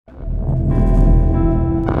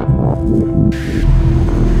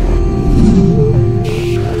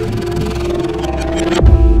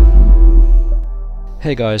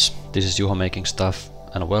Hey guys, this is Juho making stuff,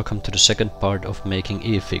 and welcome to the second part of making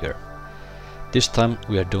e-figure. This time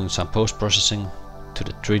we are doing some post-processing to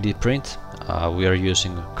the 3D print. We are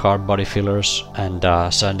using card body fillers and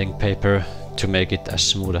sanding paper to make it as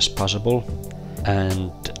smooth as possible.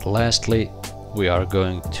 And lastly, we are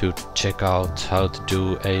going to check out how to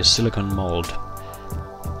do a silicone mold.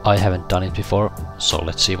 I haven't done it before, so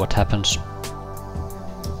let's see what happens.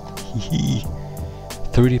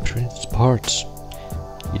 3D printed parts.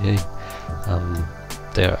 Yay.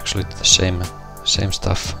 They're actually the same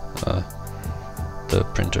stuff. The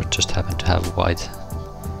printer just happened to have white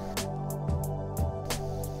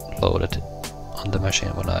loaded on the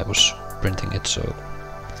machine when I was printing it, so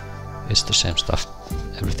it's the same stuff,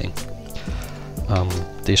 everything.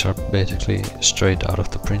 These are basically straight out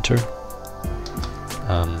of the printer.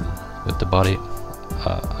 With the body,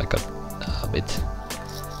 I got a bit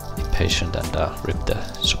impatient and ripped the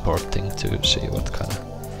support thing to see what kind of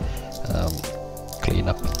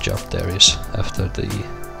cleanup job there is after the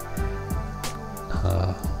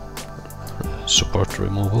support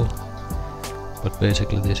removal. But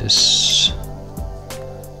basically this is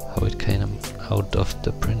how it came out of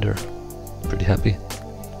the printer. Pretty happy,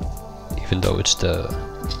 even though it's the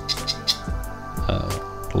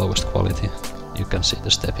lowest quality. You can see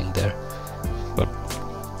the stepping there, but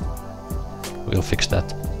we'll fix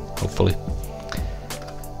that, hopefully.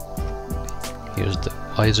 Here's the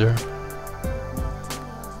visor.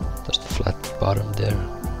 That's the flat bottom there.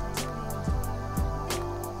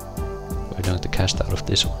 We're going to cast out of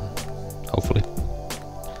this one, hopefully.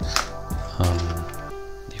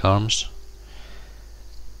 The arms.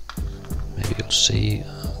 Maybe you'll see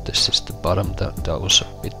this is the bottom. That I was a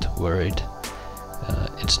bit worried.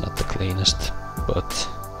 It's not the cleanest, but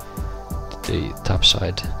the top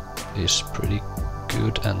side is pretty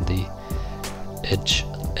good, and the edge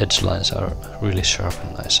lines are really sharp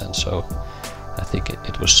and nice, and so I think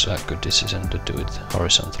it was a good decision to do it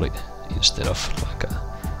horizontally instead of like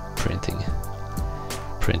printing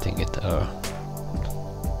it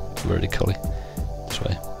vertically this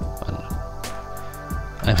way. And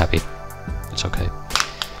I'm happy. It's okay.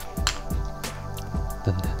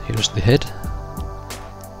 Then here's the head.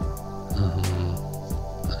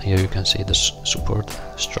 Here you can see the support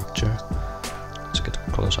structure. Let's get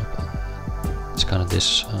close up. It's kind of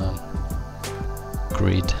this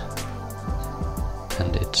grid,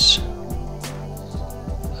 and it's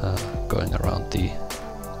going around the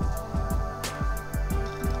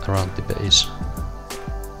base,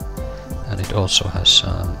 and it also has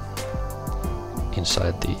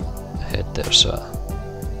inside the head there's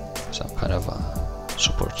some kind of a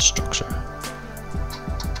support structure.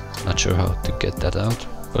 Not sure how to get that out,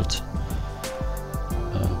 but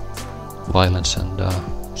violence and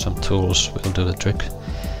some tools will do the trick.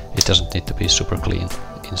 It doesn't need to be super clean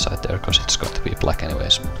inside there, because it's got to be black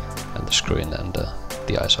anyways, and the screen and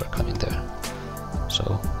the eyes are coming there,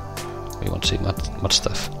 so we won't see much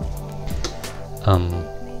stuff.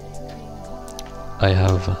 I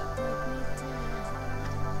have a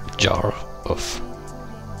jar of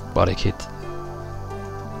body kit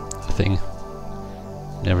thing.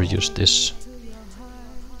 Never used this.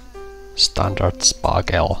 Standard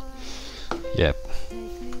sparkle. Yep.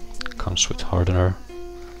 Comes with hardener.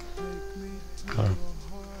 Or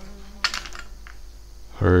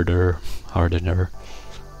hardener.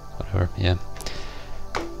 Whatever, yeah.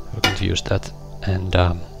 We're going to use that. And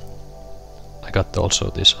I got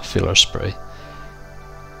also this filler spray.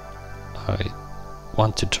 I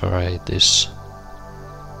want to try this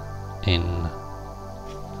in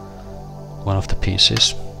one of the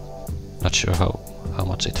pieces. Not sure how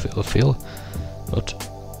much it will feel, but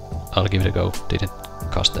I'll give it a go. Didn't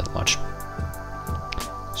cost that much.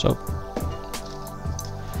 So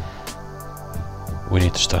we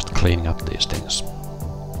need to start cleaning up these things.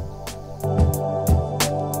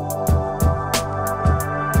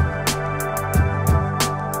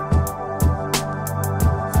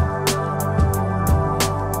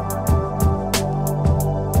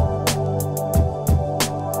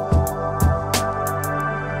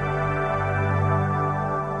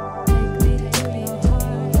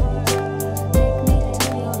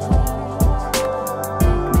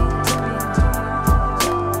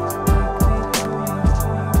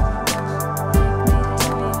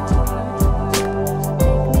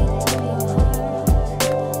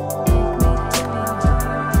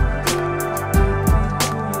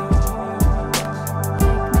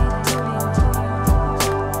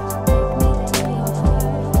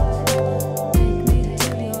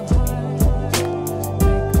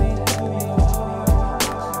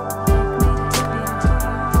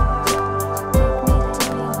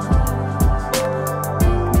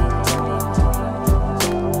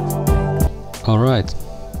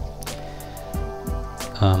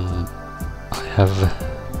 I have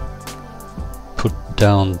put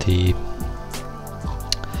down the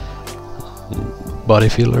body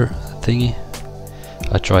filler thingy.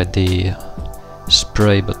 I tried the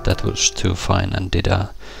spray, but that was too fine and did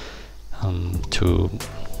a too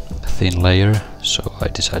thin layer, so I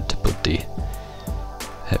decided to put the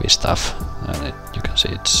heavy stuff, and you can see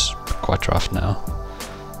it's quite rough now,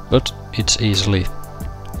 but it's easily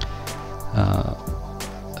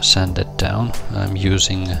sanded down. I'm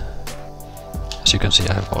using, as you can see,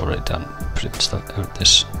 I have already done pretty much stuff.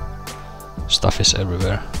 This stuff is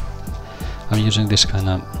everywhere. I'm using this kind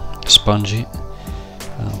of spongy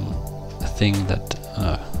thing that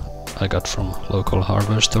I got from local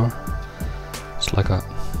hardware store. It's like a,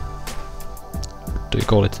 do you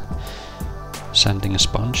call it sanding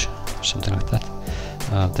sponge, something like that.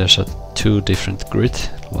 There's a two different grit,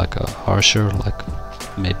 like a harsher, like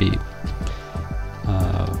maybe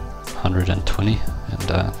 120, and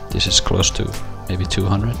this is close to maybe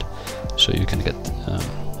 200, so you can get a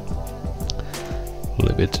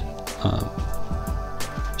little bit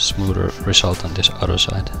smoother result on this other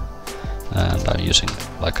side. And I'm using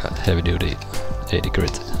like a heavy duty 80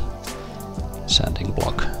 grit sanding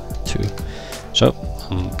block too. So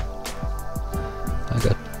I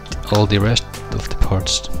got all the rest of the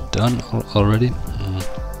parts done already.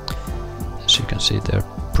 As you can see, they're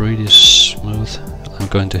pretty smooth. I'm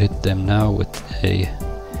going to hit them now with a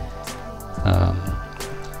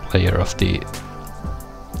layer of the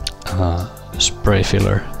spray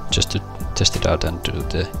filler just to test it out and do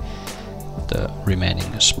the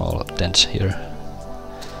remaining small dents here.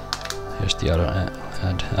 Here's the other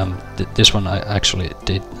end. This one I actually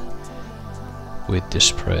did with the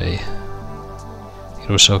spray. It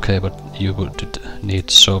was okay, but you would need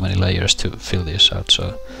so many layers to fill this out,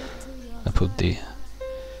 so I put the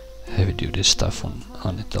heavy duty stuff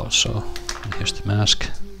on it also. And here's the mask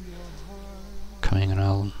coming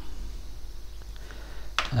around,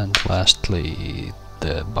 and lastly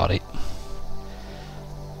the body.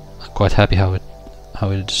 I'm quite happy how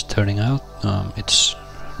it's turning out. It's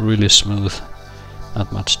really smooth,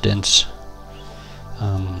 not much dents,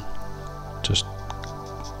 just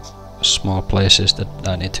small places that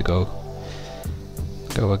I need to go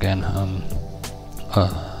again.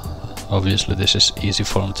 Obviously this is easy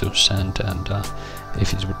form to sand, and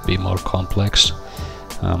if it would be more complex,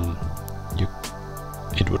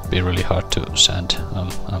 it would be really hard to sand.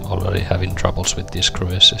 I'm already having troubles with these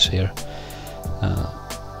crevices here,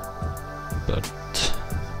 but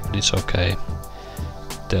it's okay.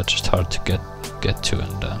 They're just hard to get to,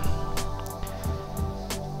 and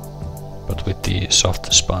but with the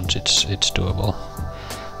soft sponge it's doable.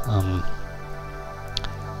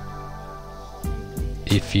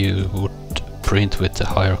 If you would print with the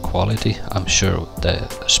higher quality, I'm sure the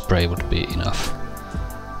spray would be enough.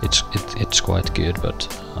 It's quite good, but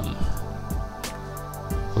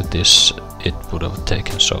with this it would have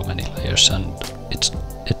taken so many layers, and it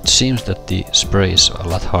seems that the spray is a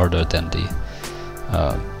lot harder than the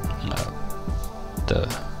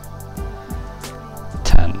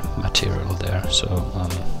tan material there, so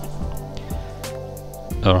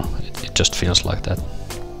or it just feels like that.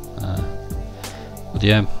 But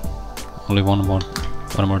yeah, only one more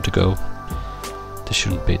to go. This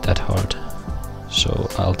shouldn't be that hard, so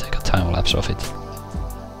I'll take a time lapse of it.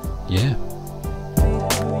 Yeah.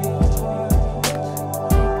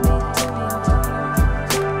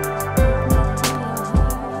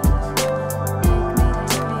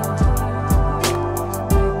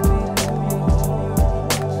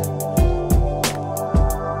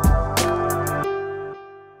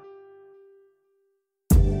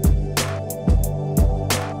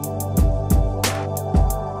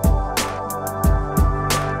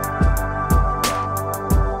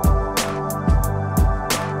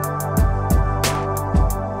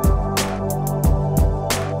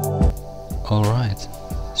 Alright,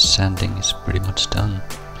 sanding is pretty much done.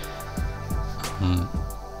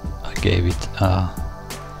 I gave it a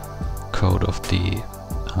coat of the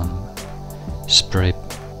spray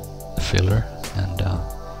filler, and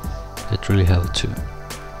it really helped to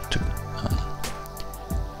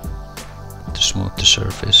smooth the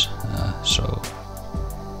surface. So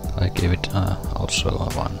I gave it also a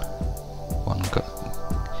one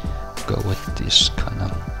go with this kind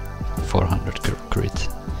of 400 grit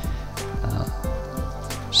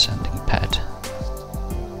sanding pad.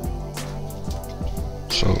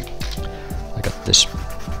 So I got this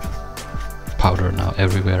powder now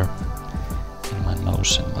everywhere, in my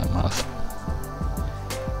nose, in my mouth.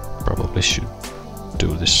 Probably should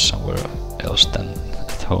do this somewhere else than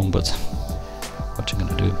at home, but what you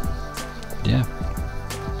gonna do? Yeah.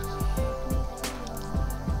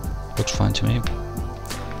 looks fine to me.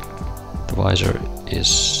 The visor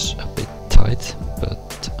is a bit tight,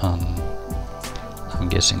 but I'm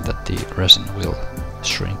guessing that the resin will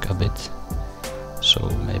shrink a bit, so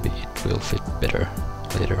maybe it will fit better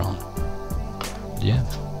later on. Yeah,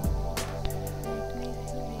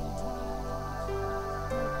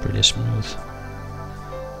 pretty smooth,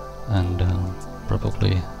 and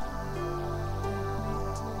probably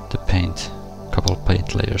the paint, couple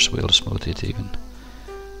paint layers will smooth it even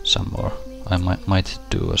some more. I might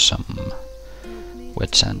do some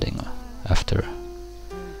wet sanding after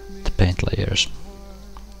the paint layers.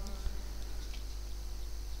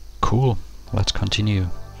 Cool, let's continue.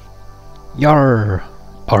 Yarr!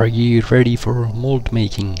 Are you ready for mold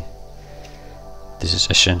making? This is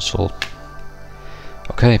essential.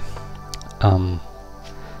 Okay,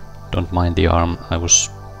 don't mind the arm, I was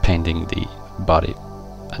painting the body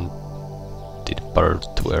and didn't bother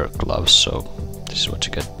to wear gloves, so this is what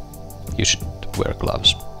you get. You should wear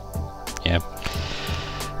gloves. Yeah.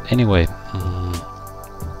 Anyway,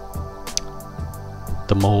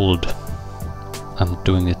 the mold, I'm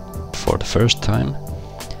doing it for the first time,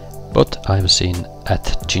 but I've seen at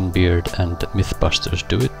Ginbeard and Mythbusters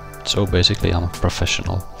do it, so basically I'm a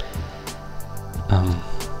professional.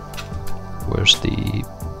 Where's the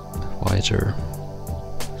visor?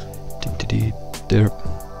 There.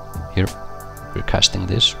 Here. We're casting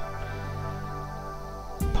this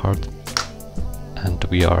part, and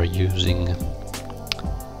we are using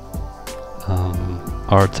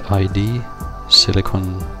Art ID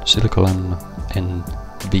Silicon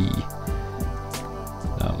NB.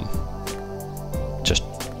 Just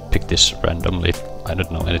pick this randomly. I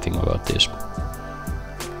don't know anything about this.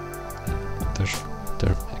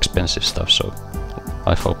 They're expensive stuff, so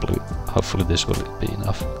hopefully this will be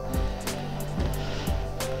enough.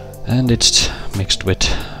 And it's mixed with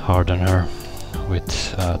hardener with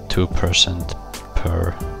 2%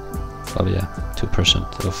 per, well, yeah,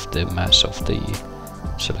 2% of the mass of the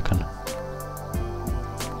silicon.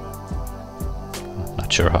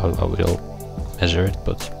 Not sure how I will measure it,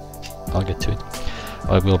 but I'll get to it.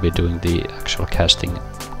 I will be doing the actual casting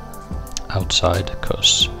outside,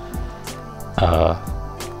 because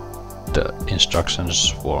the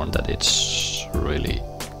instructions warn that it's really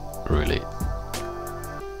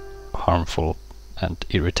harmful and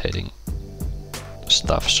irritating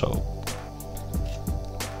stuff, so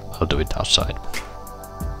I'll do it outside.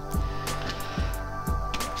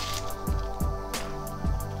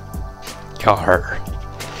 Yarr!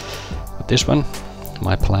 With this one,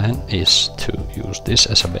 my plan is to use this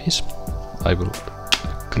as a base. I will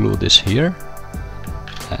glue this here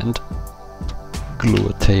and glue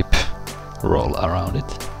a tape roll around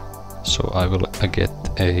it. So I will get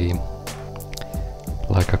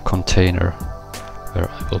like a container where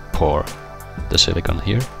I will pour the silicon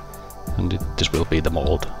here, and this will be the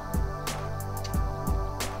mold.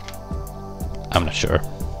 I'm not sure.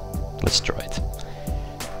 Let's try it.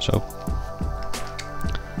 So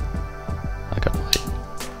I got my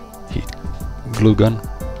heat glue gun.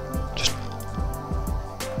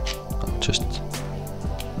 I'll just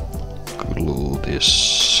glue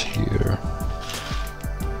this here.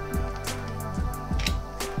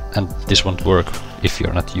 And this won't work if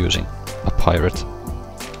you're not using a pirate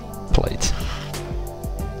plate.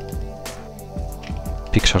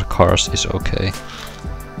 Pixar cars is okay,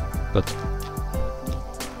 but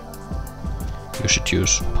you should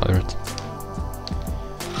use pirate.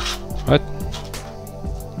 Right?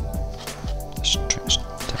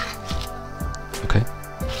 Okay.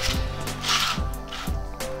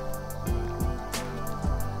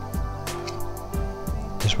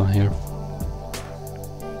 This one here.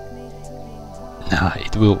 Nah,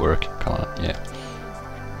 it will work. Come on, yeah.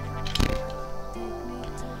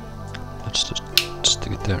 Let's just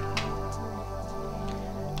stick it there.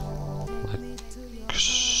 Like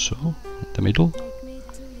so, in the middle.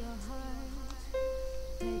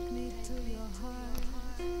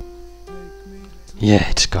 Yeah,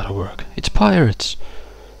 it's gotta work. It's pirates!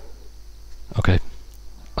 Okay,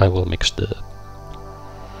 I will mix the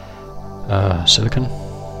silicon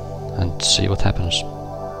and see what happens.